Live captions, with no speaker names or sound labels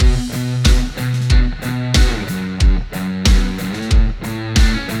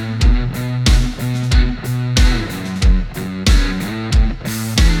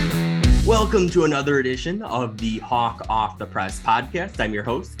Welcome to another edition of the Hawk Off the Press podcast. I'm your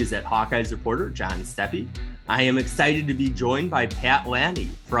host, Gazette Hawkeyes reporter John Steppe. I am excited to be joined by Pat Lanny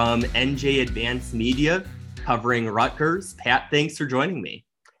from NJ Advanced Media covering Rutgers. Pat, thanks for joining me.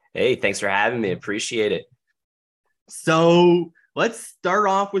 Hey, thanks for having me. Appreciate it. So let's start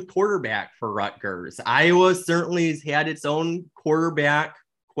off with quarterback for Rutgers. Iowa certainly has had its own quarterback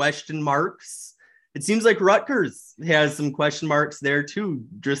question marks. It seems like Rutgers has some question marks there too,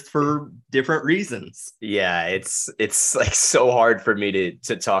 just for different reasons. Yeah, it's like so hard for me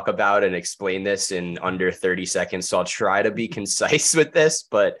to talk about and explain this in under 30 seconds. So I'll try to be concise with this,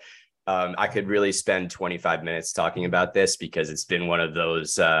 but I could really spend 25 minutes talking about this because it's been one of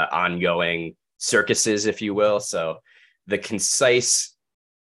those ongoing circuses, if you will. So the concise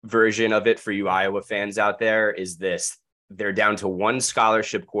version of it for you Iowa fans out there is this: they're down to one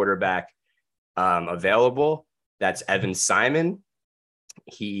scholarship quarterback available. That's Evan Simon.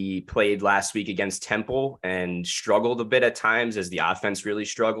 He played last week against Temple and struggled a bit at times as the offense really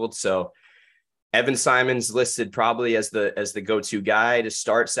struggled. So Evan Simon's listed probably as the go-to guy to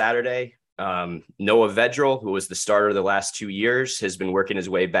start Saturday. Noah Vedral, who was the starter the last 2 years, has been working his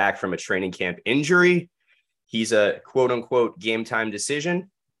way back from a training camp injury. He's a quote unquote game time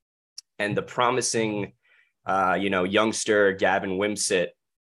decision. And the promising, youngster Gavin Wimsatt,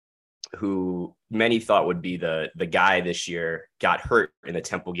 who many thought would be the guy this year, got hurt in the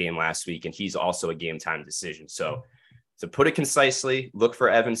Temple game last week, and he's also a game time decision. So to put it concisely, look for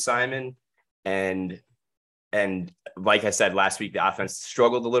Evan Simon. And like I said, last week, the offense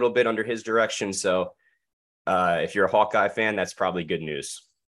struggled a little bit under his direction. So if you're a Hawkeye fan, that's probably good news.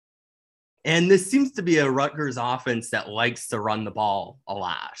 And this seems to be a Rutgers offense that likes to run the ball a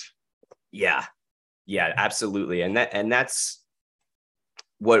lot. Yeah, absolutely. And that's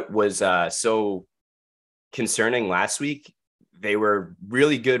what was so concerning last week. They were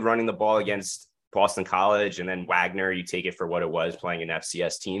really good running the ball against Boston College, and then Wagner, you take it for what it was, playing an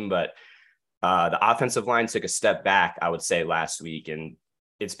FCS team. But the offensive line took a step back, I would say, last week. And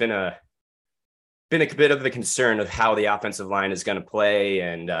it's been a bit of a concern of how the offensive line is going to play.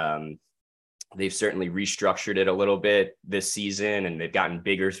 And they've certainly restructured it a little bit this season, and they've gotten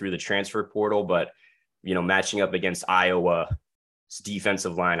bigger through the transfer portal. But, matching up against Iowa's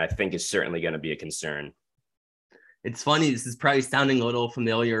defensive line, I think, is certainly going to be a concern. It's funny. This is probably sounding a little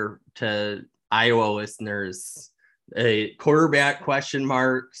familiar to Iowa listeners. Quarterback question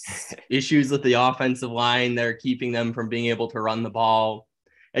marks, issues with the offensive line that are keeping them from being able to run the ball.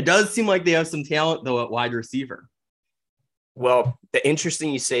 It does seem like they have some talent, though, at wide receiver. Well,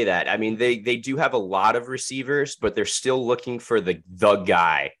 interesting you say that. I mean, they do have a lot of receivers, but they're still looking for the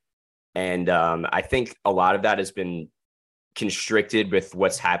guy. And I think a lot of that has been constricted with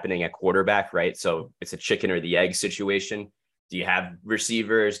what's happening at quarterback, right? So it's a chicken or the egg situation. Do you have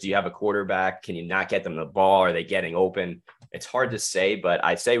receivers? Do you have a quarterback? Can you not get them the ball? Are they getting open? It's hard to say, but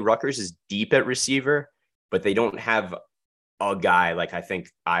I'd say Rutgers is deep at receiver, but they don't have a guy like I think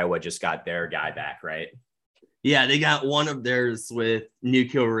Iowa just got their guy back, right? Yeah, they got one of theirs with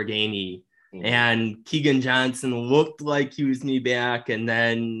Nico Reganey, and Keegan Johnson looked like he was me back, and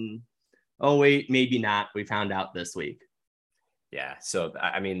then, oh wait, maybe not. We found out this week. Yeah, so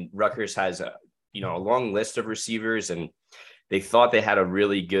I mean, Rutgers has a long list of receivers, and they thought they had a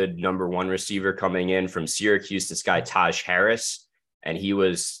really good number one receiver coming in from Syracuse, this guy Taj Harris, and he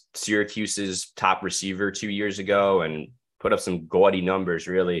was Syracuse's top receiver 2 years ago and put up some gaudy numbers,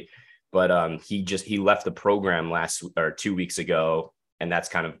 really. But he left the program 2 weeks ago, and that's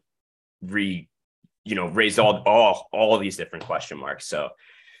kind of raised all of these different question marks. So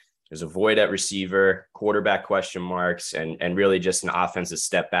there's a void at receiver, quarterback question marks, and really just an offensive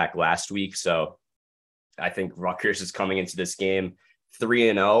step back last week. So I think Rutgers is coming into this game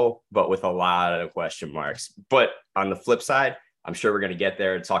 3-0, but with a lot of question marks. But on the flip side, I'm sure we're going to get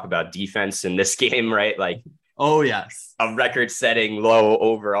there and talk about defense in this game, right? Like, oh yes, a record-setting low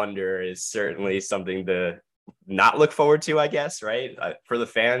over/under is certainly something to not look forward to, I guess, right? For the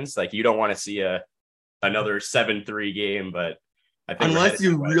fans, like, you don't want to see another 7-3 game, but I think unless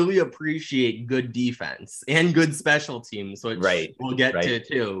you really appreciate good defense and good special teams, which we'll get to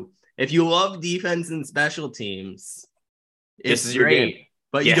too. If you love defense and special teams, this is your game.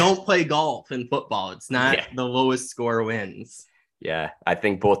 But you don't play golf and football. It's not the lowest score wins. Yeah, I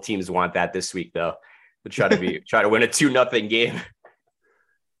think both teams want that this week, though. We'll try to win a 2-0 game.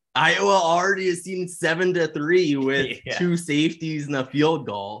 Iowa already has seen 7-3 with two safeties and a field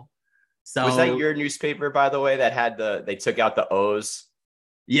goal. So was that your newspaper, by the way, that had they took out the O's?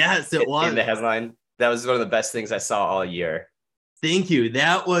 Yes, it was. In the headline. That was one of the best things I saw all year. Thank you.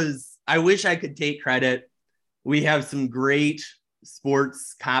 I wish I could take credit. We have some great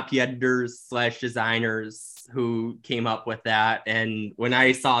sports copy editors / designers who came up with that. And when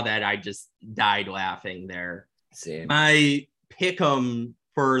I saw that, I just died laughing there. Same. My pick'em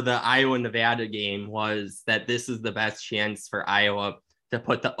for the Iowa-Nevada game was that this is the best chance for Iowa to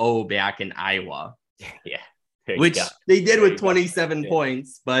put the O back in Iowa. Yeah. Which they did with 27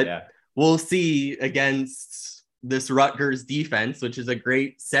 points, but we'll see against this Rutgers defense, which is a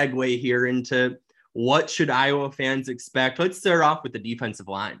great segue here into what should Iowa fans expect. Let's start off with the defensive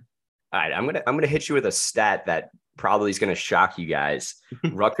line. All right, I'm gonna hit you with a stat that probably is gonna shock you guys.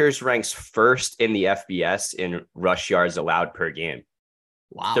 Rutgers ranks first in the FBS in rush yards allowed per game.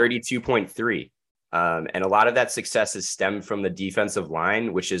 Wow, 32.3. And a lot of that success has stemmed from the defensive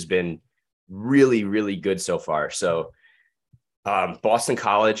line, which has been really, really good so far. So Boston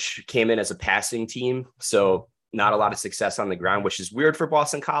College came in as a passing team, so not a lot of success on the ground, which is weird for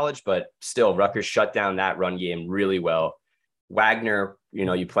Boston College, but still Rutgers shut down that run game really well. Wagner,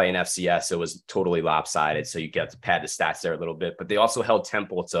 you play in FCS, it was totally lopsided, so you get to pad the stats there a little bit, but they also held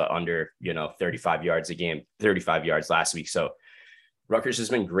Temple to under 35 yards a game, 35 yards last week. So Rutgers has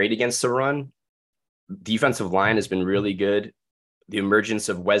been great against the run. Defensive line has been really good. The emergence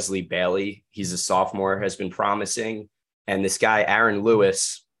of Wesley Bailey, he's a sophomore, has been promising. And this guy, Aaron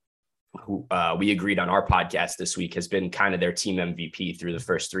Lewis, who we agreed on our podcast this week, has been kind of their team MVP through the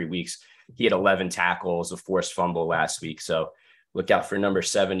first 3 weeks. He had 11 tackles, a forced fumble last week. So look out for number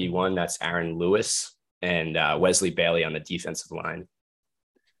 71. That's Aaron Lewis, and Wesley Bailey on the defensive line.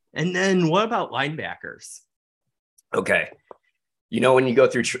 And then what about linebackers? Okay. When you go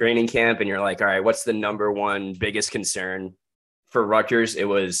through training camp and you're like, all right, what's the number one biggest concern for Rutgers? It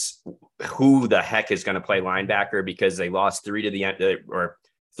was who the heck is going to play linebacker, because they lost three to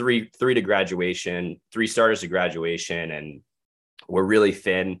graduation, 3 starters to graduation, and we're really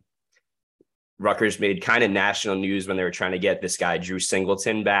thin. Rutgers made kind of national news when they were trying to get this guy, Drew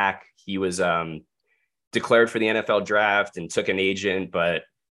Singleton, back. He was declared for the NFL draft and took an agent, but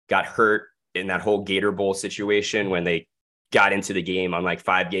got hurt in that whole Gator Bowl situation when they got into the game on like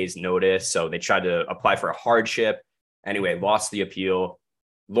 5 days notice. So they tried to apply for a hardship. Anyway, lost the appeal.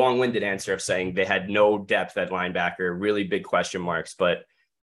 Long-winded answer of saying they had no depth at linebacker, really big question marks. But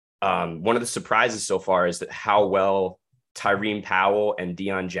one of the surprises so far is that how well Tyreen Powell and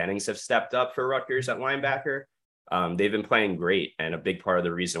Deion Jennings have stepped up for Rutgers at linebacker. They've been playing great, and a big part of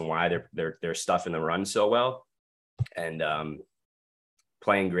the reason why they're stuffing the run so well, and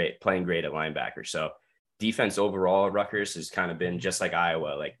playing great at linebacker. So defense overall at Rutgers has kind of been just like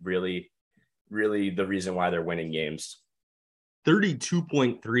Iowa, like really, really the reason why they're winning games.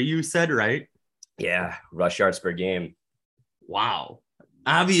 32.3, you said, right? Yeah, rush yards per game. Wow.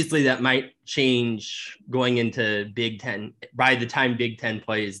 Obviously, that might change going into Big Ten by the time Big Ten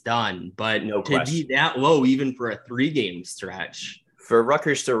play is done. But no to be that low, even for a 3-game stretch. For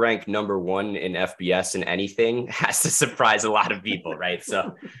Rutgers to rank number 1 in FBS in anything has to surprise a lot of people, right?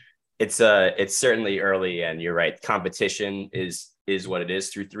 So it's certainly early, and you're right. Competition is what it is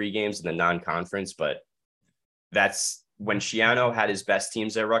through 3 games in the non-conference, but that's when Schiano had his best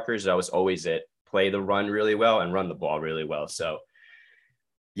teams at Rutgers. That was always it: play the run really well and run the ball really well. So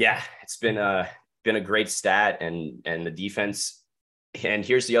yeah, it's been a great stat, and the defense. And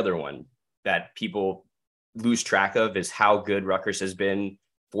here's the other one that people lose track of is how good Rutgers has been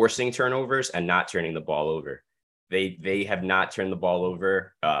forcing turnovers and not turning the ball over. They have not turned the ball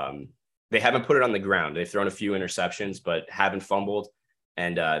over. They haven't put it on the ground. They've thrown a few interceptions, but haven't fumbled.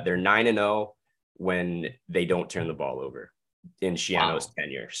 And they're 9-0 when they don't turn the ball over in Schiano's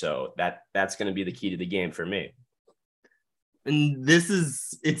tenure. So that's going to be the key to the game for me. And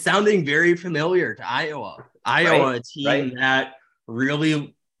it's sounding very familiar to Iowa. Iowa, a team that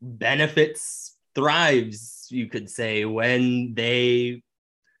really thrives, you could say, when they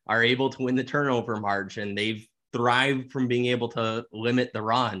are able to win the turnover margin. They've thrived from being able to limit the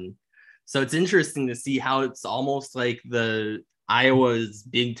run. So it's interesting to see how it's almost like the Iowa's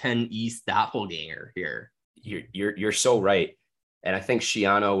Big Ten East doppelganger here. You're so right. And I think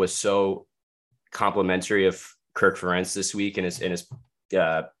Schiano was so complimentary of Kirk Ferentz this week in his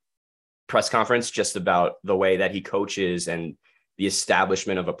press conference, just about the way that he coaches and the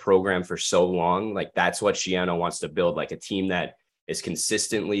establishment of a program for so long. Like, that's what Schiano wants to build, like a team that is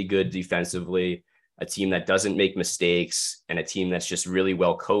consistently good defensively, a team that doesn't make mistakes, and a team that's just really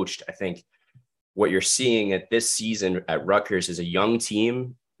well coached. I think what you're seeing at this season at Rutgers is a young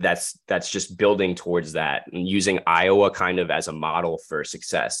team that's just building towards that and using Iowa kind of as a model for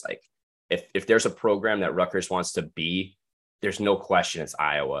success. Like, if there's a program that Rutgers wants to be, there's no question it's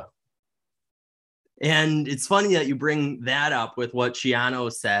Iowa. And it's funny that you bring that up with what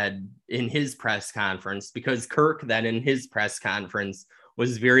Schiano said in his press conference, because Kirk then in his press conference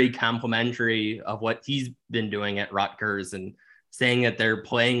was very complimentary of what he's been doing at Rutgers and saying that they're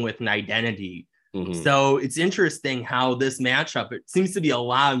playing with an identity. Mm-hmm. So it's interesting how this matchup, it seems to be a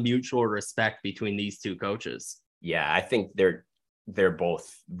lot of mutual respect between these two coaches. Yeah, I think they're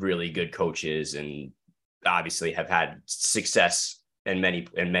both really good coaches and obviously have had success in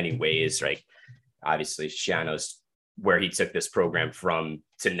many ways, right? Obviously, Schiano's where he took this program from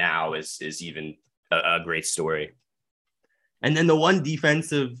to now is even a great story. And then the one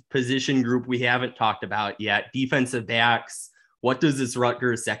defensive position group we haven't talked about yet, defensive backs. What does this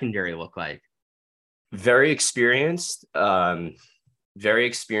Rutgers secondary look like? Very experienced, and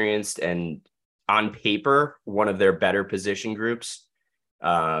on paper, one of their better position groups.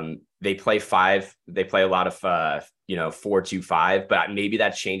 They play five. They play a lot of 4-2-5, but maybe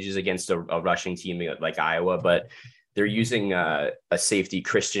that changes against a rushing team like Iowa. But they're using a safety,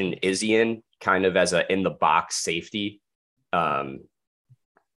 Christian Izien, kind of as a in the box safety,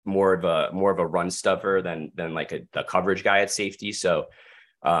 more of a run stuffer than like a coverage guy at safety. So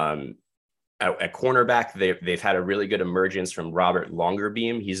at cornerback, they've had a really good emergence from Robert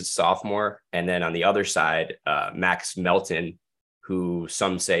Longerbeam. He's a sophomore, and then on the other side, Max Melton, who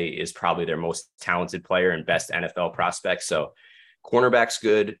some say is probably their most talented player and best NFL prospect. So cornerback's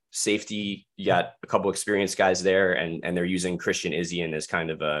good. Safety, you got a couple experienced guys there, and they're using Christian Izien as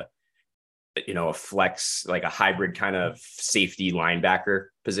kind of a flex, like a hybrid kind of safety linebacker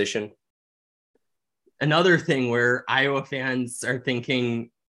position. Another thing where Iowa fans are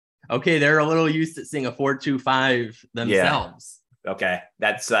thinking, okay, they're a little used to seeing a 4-2-5 themselves. Yeah. Okay.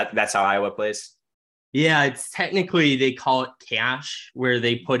 That's how Iowa plays. Yeah, it's technically, they call it cash, where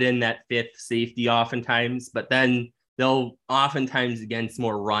they put in that fifth safety oftentimes, but then they'll oftentimes against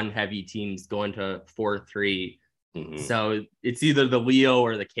more run heavy teams go into 4-3. Mm-hmm. So it's either the Leo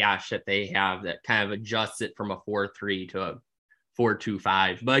or the cash that they have that kind of adjusts it from a 4-3 to a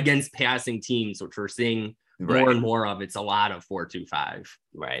 4-2-5. But against passing teams, which we're seeing more and more of, it's a lot of 4-2-5.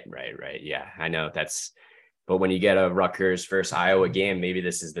 Right. Yeah, I know but when you get a Rutgers versus Iowa game, maybe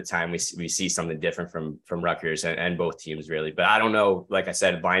this is the time we see something different from Rutgers and both teams really. But I don't know. Like I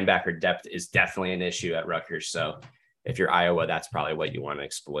said, linebacker depth is definitely an issue at Rutgers. So if you're Iowa, that's probably what you want to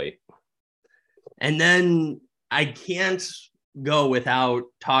exploit. And then I can't go without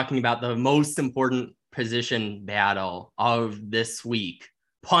talking about the most important position battle of this week,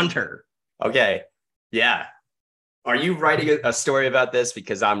 punter. Okay. Yeah. Are you writing a story about this?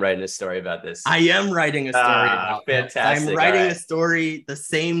 Because I'm writing a story about this. I am writing a story about fantastic. This. I'm writing a story the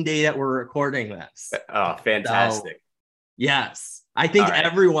same day that we're recording this. Oh, fantastic. So, yes. I think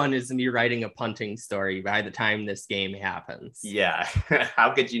everyone is going to be writing a punting story by the time this game happens. Yeah. How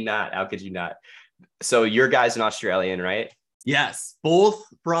could you not? So your guy's an Australian, right? Yes. Both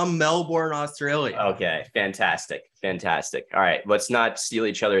from Melbourne, Australia. Okay. Fantastic. All right. Let's not steal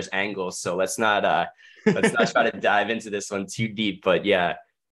each other's angles. So let's not try to dive into this one too deep, but yeah,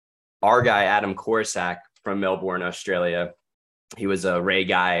 our guy, Adam Korsak from Melbourne, Australia, he was a Ray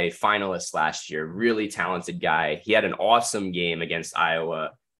Guy finalist last year, really talented guy. He had an awesome game against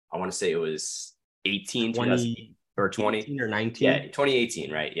Iowa. I want to say it was 20 or 19. Yeah,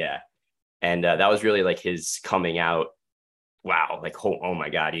 2018, right? Yeah. And that was really like his coming out. Wow. Like, oh my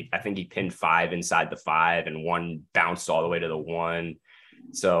God. I think he pinned 5 inside the 5 and 1 bounced all the way to the 1.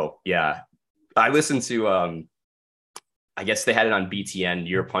 So yeah. I listened to, I guess they had it on BTN,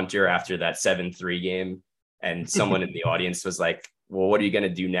 Your Punter, after that 7-3 game. And someone in the audience was like, well, what are you going to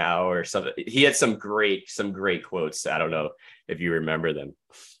do now? Or something. He had some great quotes. I don't know if you remember them.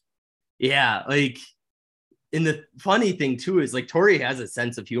 Yeah. Like, and the funny thing too, is like Torrey has a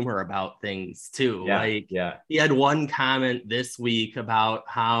sense of humor about things too. Yeah. He had one comment this week about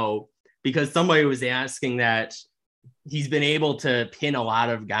how, because somebody was asking that he's been able to pin a lot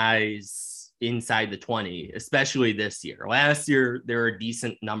of guys inside the 20, especially this year. Last year, there were a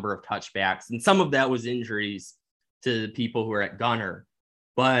decent number of touchbacks, and some of that was injuries to the people who are at gunner.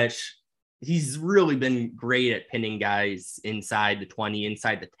 But he's really been great at pinning guys inside the 20,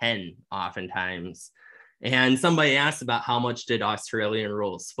 inside the 10, oftentimes. And somebody asked about how much did Australian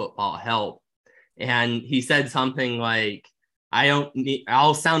rules football help? And he said something like,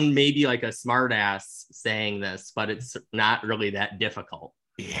 I'll sound maybe like a smart ass saying this, but it's not really that difficult.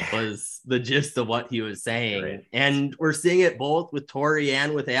 Was the gist of what he was saying. Right. And we're seeing it both with Torrey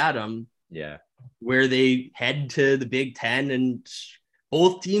and with Adam. Yeah. Where they head to the Big Ten, and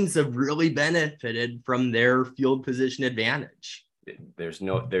both teams have really benefited from their field position advantage. There's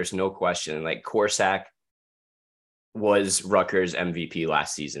no question. Like, Korsak was Rutgers MVP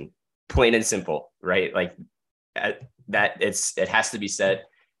last season. plain and simple, right? Like that it has to be said.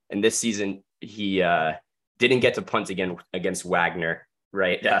 And this season, he didn't get to punt again against Wagner,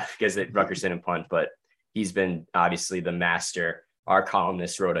 right? Because Rutgers didn't punt, but he's been obviously the master. Our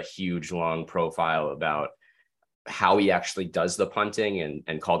columnist wrote a huge long profile about how he actually does the punting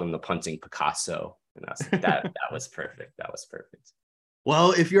and called him the punting Picasso. And that was perfect. That was perfect.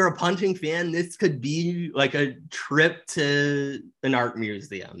 Well, if you're a punting fan, this could be like a trip to an art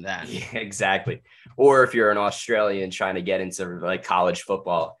museum then. Yeah, exactly. Or if you're an Australian trying to get into like college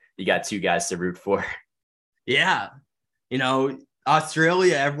football, you got two guys to root for. Yeah. You know,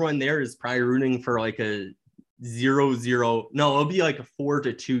 Australia, everyone there is probably rooting for like a 0-0. No, it'll be like a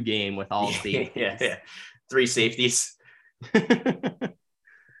 4-2 game with all safeties. Yeah. 3 safeties.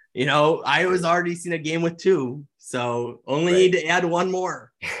 You know, Iowa's already seen a game with 2, so only need to add 1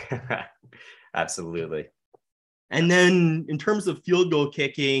 more. Absolutely. And then in terms of field goal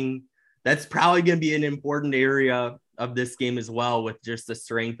kicking, that's probably going to be an important area of this game as well, with just the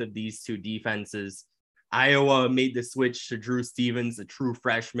strength of these 2 defenses. Iowa made the switch to Drew Stevens, a true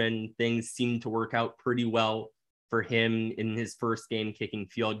freshman. Things seemed to work out pretty well for him in his first game kicking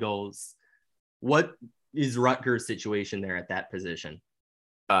field goals. What is Rutgers' situation there at that position?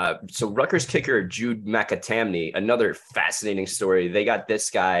 So Rutgers kicker Jude McAtamney, another fascinating story. They got this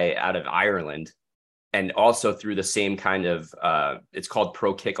guy out of Ireland and also through the same kind of, it's called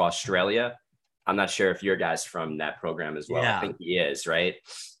Pro Kick Australia. I'm not sure if your guy's from that program as well. Yeah. I think he is, right?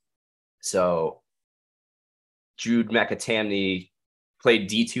 So Jude McAtamney played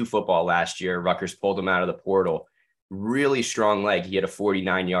D2 football last year. Rutgers pulled him out of the portal. Really strong leg. He had a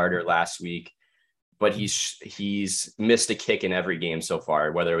 49-yarder last week. But he's missed a kick in every game so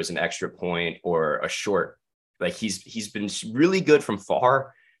far, whether it was an extra point or a short. Like he's been really good from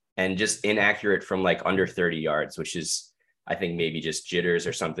far and just inaccurate from like under 30 yards, which is, I think, maybe just jitters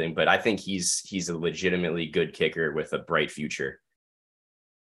or something. But I think he's a legitimately good kicker with a bright future.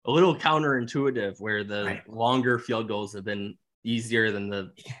 A little counterintuitive, where the longer field goals have been easier than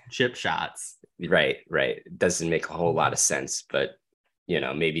the chip shots. Right. It doesn't make a whole lot of sense, but you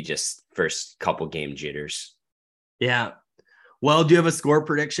know, maybe just first couple game jitters. Yeah. Well, do you have a score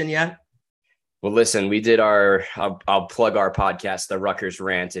prediction yet? Well, listen, we did I'll plug our podcast, the Rutgers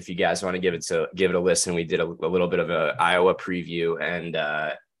Rant. If you guys want to give it a listen, we did a little bit of a Iowa preview, and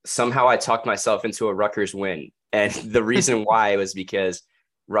somehow I talked myself into a Rutgers win. And the reason why was because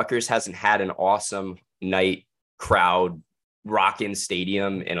Rutgers hasn't had an awesome night crowd rockin'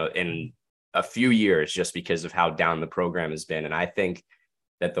 stadium in a few years, just because of how down the program has been. And I think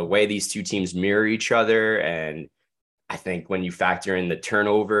that the way these 2 teams mirror each other, and I think when you factor in the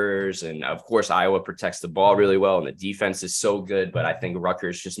turnovers, and of course Iowa protects the ball really well and the defense is so good, but I think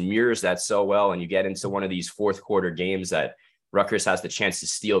Rutgers just mirrors that so well. And you get into one of these fourth quarter games that Rutgers has the chance to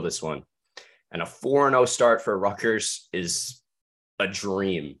steal this one. And a 4-0 start for Rutgers is a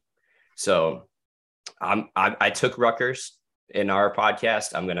dream. So I took Rutgers in our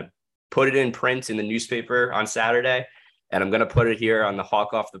podcast. I'm going to put it in print in the newspaper on Saturday. And I'm going to put it here on the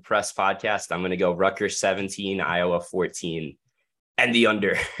Hawk Off the Press podcast. I'm going to go Rutgers 17, Iowa 14, and the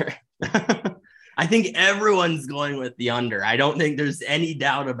under. I think everyone's going with the under. I don't think there's any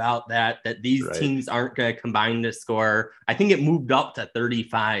doubt about that these teams aren't going to combine to score. I think it moved up to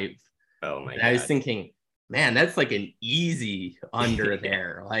 35. Oh, my God. I was thinking, man, that's like an easy under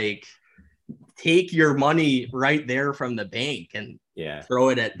there. Like, take your money right there from the bank and throw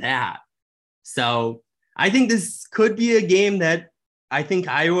it at that. So I think this could be a game that I think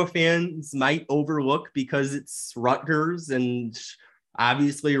Iowa fans might overlook because it's Rutgers, and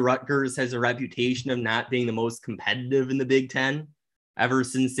obviously Rutgers has a reputation of not being the most competitive in the Big Ten ever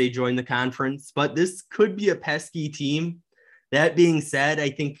since they joined the conference, but this could be a pesky team. That being said, I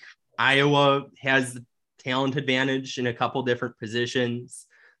think Iowa has the talent advantage in a couple different positions.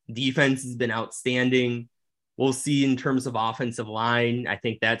 Defense has been outstanding. We'll see in terms of offensive line. I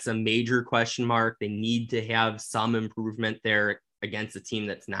think that's a major question mark. They need to have some improvement there against a team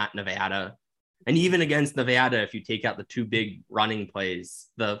that's not Nevada. And even against Nevada, if you take out the 2 big running plays,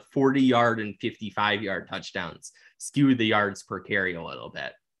 the 40-yard and 55-yard touchdowns skewed the yards per carry a little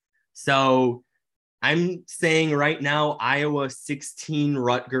bit. So I'm saying right now, Iowa 16,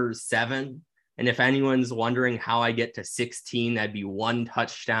 Rutgers 7. And if anyone's wondering how I get to 16, that'd be 1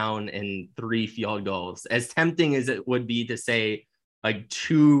 touchdown and 3 field goals. As tempting as it would be to say like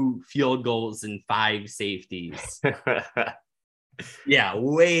 2 field goals and 5 safeties. Yeah,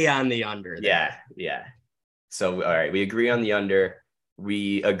 way on the under there. Yeah. So, all right, we agree on the under.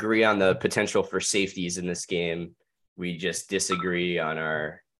 We agree on the potential for safeties in this game. We just disagree on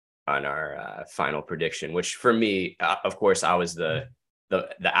our final prediction, which for me, of course, I was the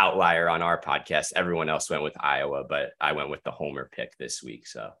the outlier on our podcast. Everyone else went with Iowa, but I went with the homer pick this week.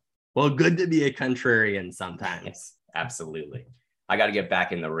 So, well, good to be a contrarian sometimes. Yes, absolutely. I got to get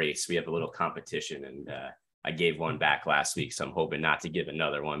back in the race. We have a little competition, and I gave one back last week, so I'm hoping not to give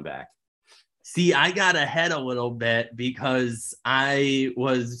another one back. See, I got ahead a little bit because I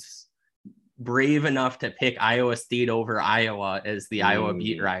was brave enough to pick Iowa State over Iowa as the Iowa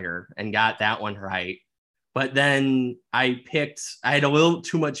beat writer and got that one right. But then I had a little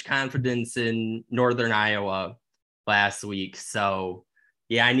too much confidence in Northern Iowa last week. So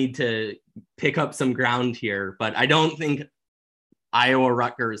yeah, I need to pick up some ground here, but I don't think Iowa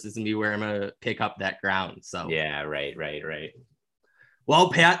Rutgers is going to be where I'm going to pick up that ground. So yeah, right.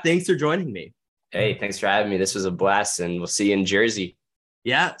 Well, Pat, thanks for joining me. Hey, thanks for having me. This was a blast, and we'll see you in Jersey.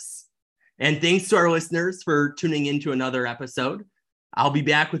 Yes. And thanks to our listeners for tuning into another episode. I'll be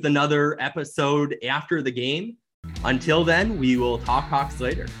back with another episode after the game. Until then, we will talk Hawks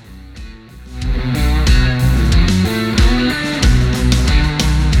later.